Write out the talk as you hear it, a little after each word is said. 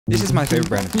This is my favorite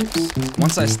brand of chips.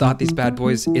 Once I start these bad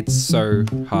boys, it's so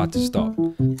hard to stop.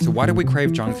 So why do we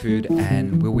crave junk food,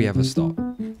 and will we ever stop?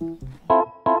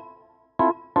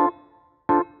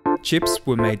 Chips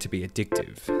were made to be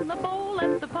addictive.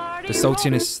 The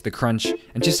saltiness, the crunch,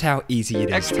 and just how easy it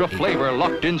is Extra to eat. flavor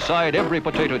locked inside every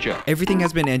potato chip. Everything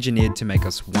has been engineered to make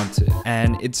us want it.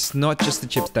 And it's not just the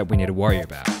chips that we need to worry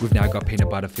about. We've now got peanut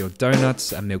butter filled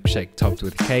donuts, a milkshake topped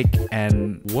with cake,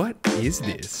 and what is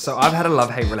this? So I've had a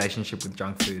love-hate relationship with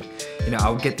junk food. You know, I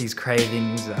would get these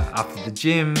cravings after the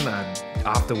gym,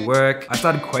 after work. I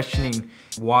started questioning,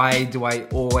 why do I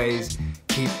always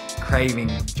keep craving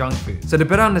junk food? So to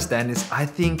better understand this, I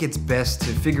think it's best to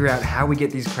figure out how we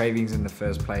get these cravings in the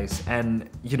first place. And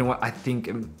you know what? I think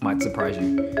it might surprise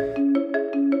you.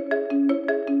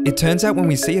 It turns out when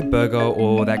we see a burger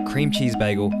or that cream cheese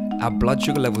bagel, our blood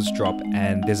sugar levels drop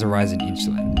and there's a rise in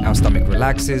insulin. Our stomach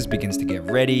relaxes, begins to get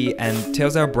ready, and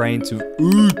tells our brain to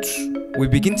eat. We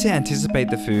begin to anticipate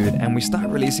the food and we start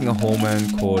releasing a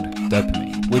hormone called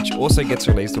dopamine, which also gets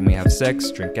released when we have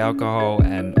sex, drink alcohol,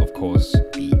 and of course,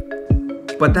 eat.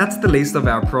 But that's the least of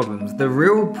our problems. The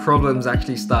real problems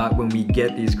actually start when we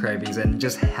get these cravings and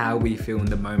just how we feel in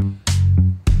the moment.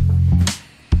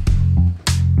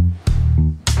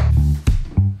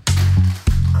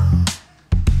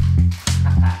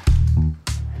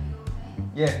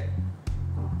 Yeah.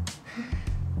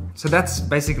 So that's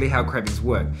basically how cravings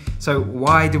work. So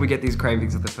why do we get these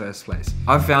cravings in the first place?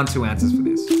 I've found two answers for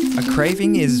this. A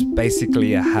craving is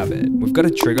basically a habit. We've got a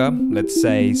trigger, let's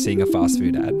say seeing a fast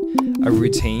food ad, a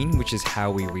routine, which is how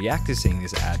we react to seeing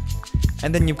this ad,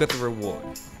 and then you've got the reward.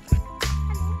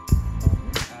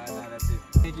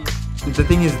 The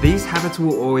thing is, these habits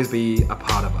will always be a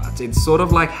part of us. It's sort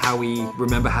of like how we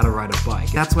remember how to ride a bike.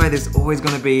 That's why there's always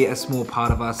going to be a small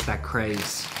part of us that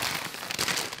craves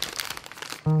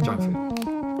junk food.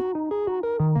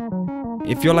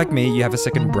 If you're like me, you have a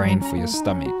second brain for your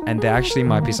stomach, and there actually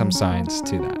might be some science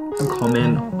to that. A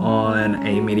comment on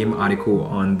a Medium article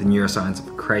on the neuroscience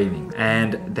of craving,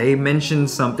 and they mentioned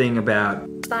something about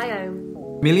biome.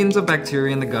 Millions of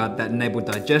bacteria in the gut that enable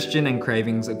digestion and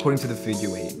cravings according to the food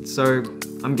you eat. So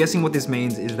I'm guessing what this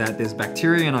means is that there's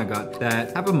bacteria in our gut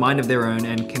that have a mind of their own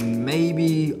and can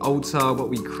maybe alter what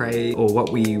we crave or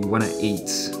what we want to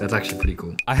eat. That's actually pretty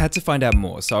cool. I had to find out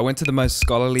more, so I went to the most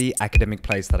scholarly academic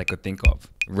place that I could think of,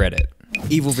 Reddit.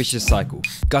 Evil vicious cycle,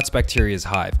 guts bacteria's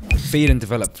hive, feed and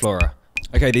develop flora.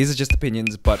 Okay, these are just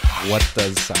opinions, but what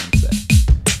does science say?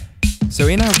 So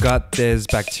in our gut, there's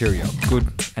bacteria, good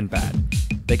and bad.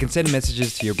 They can send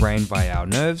messages to your brain via our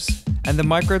nerves, and the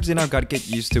microbes in our gut get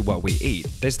used to what we eat.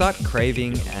 They start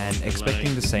craving and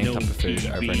expecting the same type of food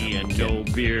over and over again. No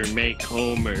beer, make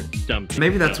home or something.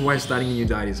 Maybe that's why starting a new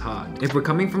diet is hard. If we're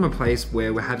coming from a place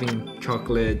where we're having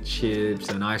chocolate, chips,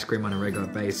 and ice cream on a regular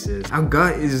basis, our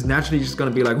gut is naturally just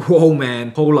gonna be like, whoa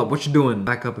man, hold up, what you doing?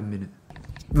 Back up a minute.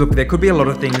 Look, there could be a lot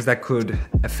of things that could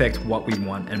affect what we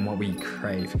want and what we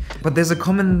crave. But there's a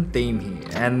common theme here,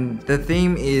 and the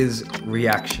theme is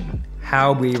reaction.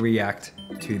 How we react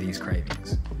to these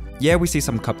cravings. Yeah, we see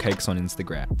some cupcakes on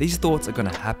Instagram. These thoughts are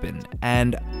gonna happen,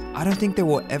 and I don't think there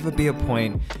will ever be a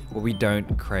point where we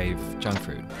don't crave junk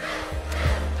food.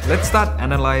 Let's start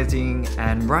analyzing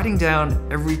and writing down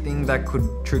everything that could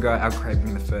trigger our craving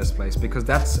in the first place, because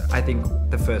that's, I think,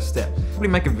 the first step. Probably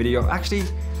make a video. Actually,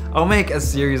 I'll make a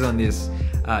series on this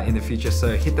in the future,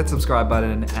 so hit that subscribe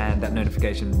button and that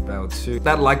notification bell too.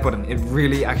 That like button, it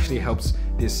really actually helps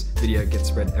this video get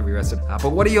spread everywhere.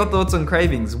 But what are your thoughts on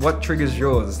cravings? What triggers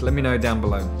yours? Let me know down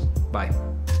below. Bye.